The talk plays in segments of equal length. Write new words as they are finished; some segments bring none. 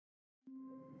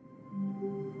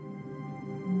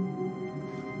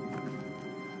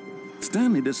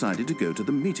Stanley decided to go to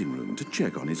the meeting room to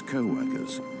check on his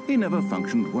co-workers. He never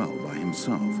functioned well by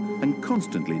himself and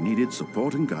constantly needed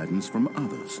support and guidance from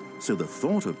others, so the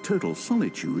thought of total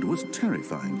solitude was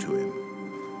terrifying to him.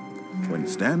 When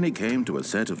Stanley came to a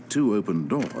set of 2 open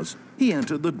doors, he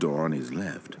entered the door on his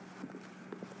left.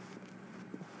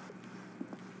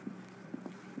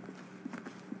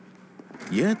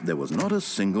 Yet there was not a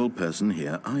single person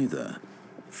here either.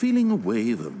 Feeling a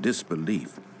wave of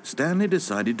disbelief, Stanley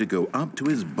decided to go up to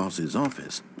his boss's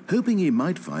office, hoping he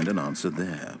might find an answer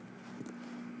there.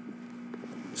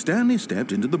 Stanley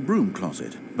stepped into the broom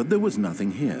closet, but there was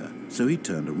nothing here, so he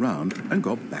turned around and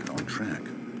got back on track.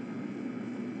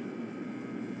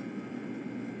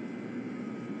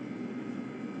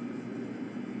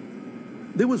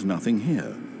 There was nothing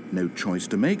here, no choice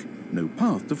to make, no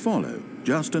path to follow,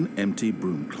 just an empty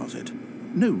broom closet.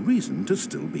 No reason to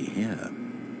still be here.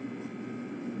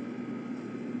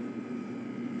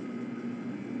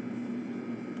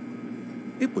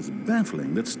 It was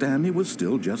baffling that Stanley was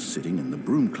still just sitting in the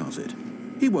broom closet.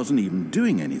 He wasn't even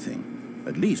doing anything.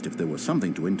 At least if there was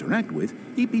something to interact with,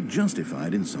 he'd be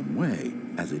justified in some way.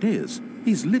 As it is,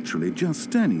 he's literally just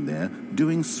standing there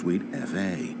doing sweet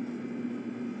FA.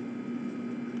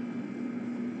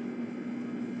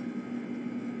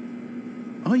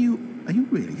 Are you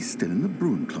really still in the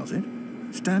broom closet?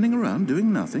 Standing around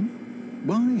doing nothing?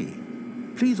 Why?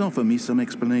 Please offer me some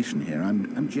explanation here.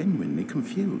 I'm genuinely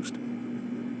confused.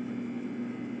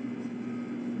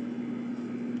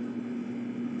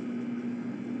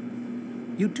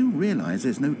 You do realize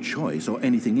there's no choice or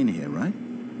anything in here, right?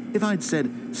 If I'd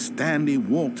said Stanley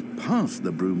walked past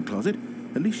the broom closet,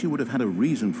 at least you would have had a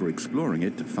reason for exploring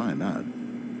it to find out.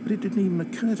 But it didn't even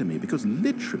occur to me because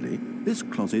literally this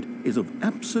closet is of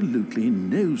absolutely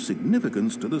no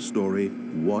significance to the story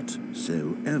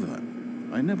whatsoever.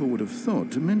 I never would have thought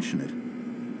to mention it.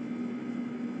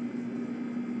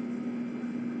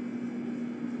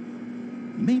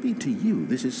 Maybe to you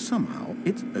this is somehow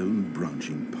its own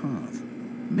branching path.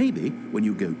 Maybe when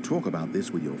you go talk about this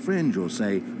with your friends, you'll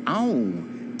say, "Oh,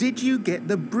 did you get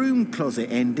the broom closet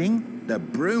ending? The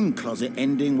broom closet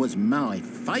ending was my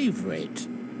favorite."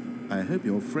 I hope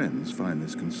your friends find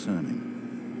this concerning.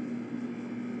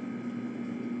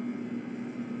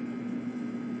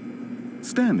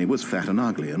 Stanley was fat and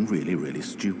ugly and really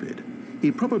stupid.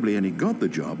 He probably only got the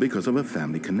job because of a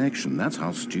family connection. That's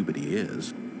how stupid he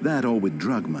is. That or with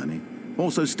drug money.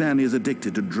 Also, Stanley is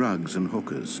addicted to drugs and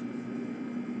hookers.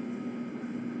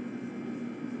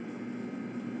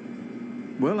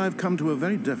 Well, I've come to a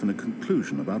very definite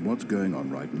conclusion about what's going on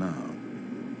right now.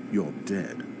 You're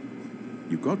dead.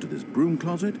 You got to this broom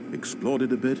closet, explored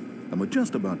it a bit, and were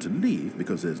just about to leave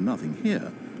because there's nothing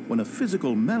here, when a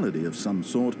physical malady of some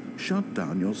sort shut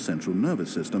down your central nervous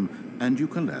system and you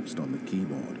collapsed on the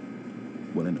keyboard.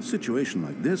 Well, in a situation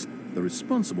like this, the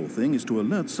responsible thing is to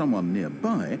alert someone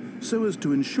nearby so as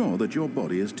to ensure that your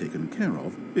body is taken care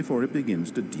of before it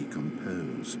begins to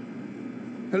decompose.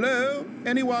 Hello?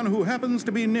 Anyone who happens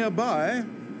to be nearby?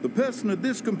 The person at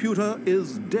this computer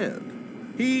is dead.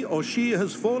 He or she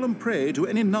has fallen prey to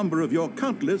any number of your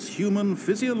countless human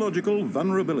physiological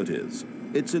vulnerabilities.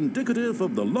 It's indicative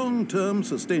of the long-term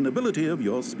sustainability of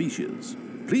your species.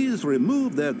 Please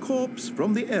remove their corpse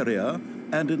from the area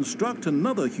and instruct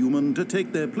another human to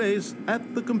take their place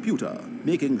at the computer,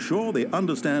 making sure they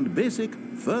understand basic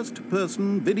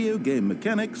first-person video game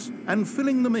mechanics and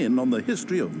filling them in on the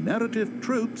history of narrative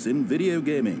tropes in video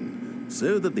gaming,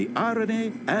 so that the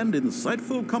irony and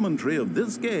insightful commentary of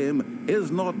this game is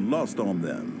not lost on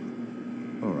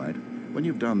them. All right, when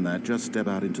you've done that, just step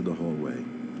out into the hallway.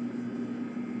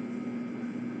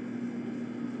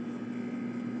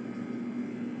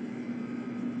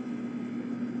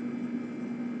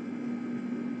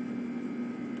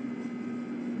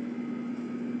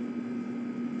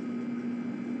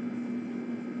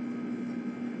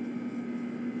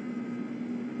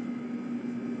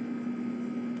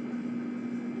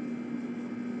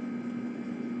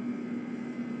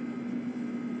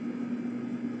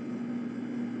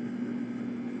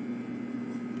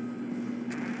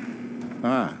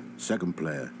 Ah, second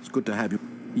player. It's good to have you.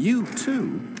 You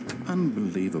too?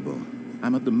 Unbelievable.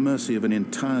 I'm at the mercy of an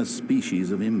entire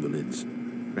species of invalids.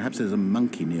 Perhaps there's a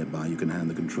monkey nearby you can hand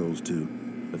the controls to.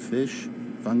 A fish?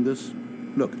 Fungus?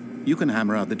 Look, you can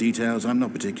hammer out the details. I'm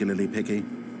not particularly picky.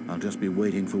 I'll just be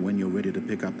waiting for when you're ready to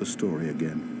pick up the story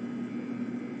again.